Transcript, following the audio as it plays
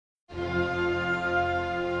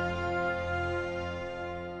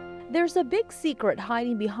There's a big secret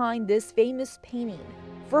hiding behind this famous painting.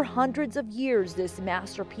 For hundreds of years, this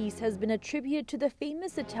masterpiece has been attributed to the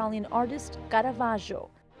famous Italian artist Caravaggio.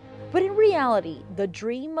 But in reality, the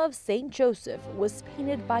dream of Saint Joseph was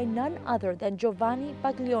painted by none other than Giovanni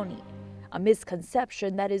Baglione, a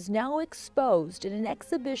misconception that is now exposed in an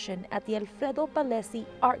exhibition at the Alfredo Pallesi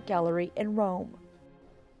Art Gallery in Rome.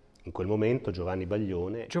 In quel momento Giovanni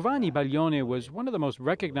Baglione was one of the most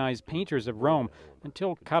recognized painters of Rome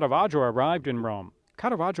until Caravaggio arrived in Rome.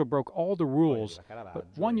 Caravaggio broke all the rules, but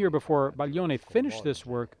 1 year before Baglione finished this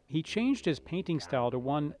work, he changed his painting style to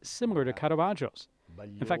one similar to Caravaggio's.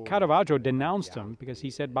 In fact, Caravaggio denounced him because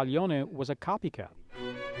he said Baglione was a copycat.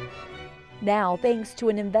 Now, thanks to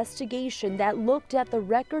an investigation that looked at the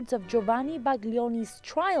records of Giovanni Baglione's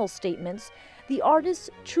trial statements, the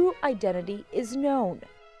artist's true identity is known.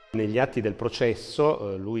 Those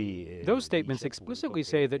statements explicitly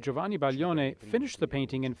say that Giovanni Baglione finished the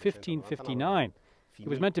painting in 1559. It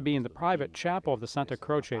was meant to be in the private chapel of the Santa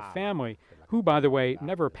Croce family, who, by the way,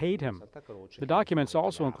 never paid him. The documents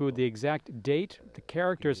also include the exact date, the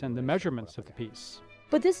characters, and the measurements of the piece.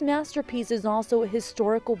 But this masterpiece is also a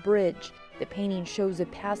historical bridge. The painting shows a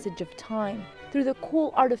passage of time through the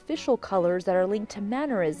cool artificial colors that are linked to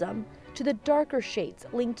mannerism, to the darker shades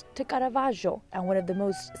linked to Caravaggio and one of the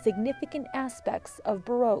most significant aspects of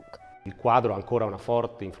Baroque.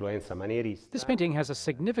 This painting has a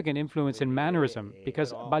significant influence in mannerism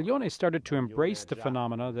because Baglione started to embrace the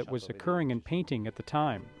phenomena that was occurring in painting at the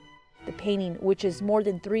time. The painting, which is more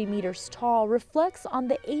than 3 meters tall, reflects on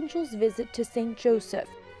the angel's visit to Saint Joseph.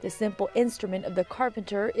 The simple instrument of the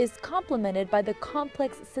carpenter is complemented by the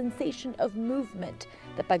complex sensation of movement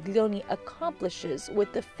that Baglione accomplishes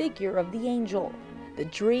with the figure of the angel. The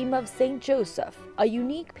Dream of Saint Joseph, a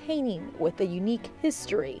unique painting with a unique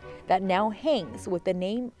history that now hangs with the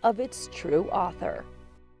name of its true author.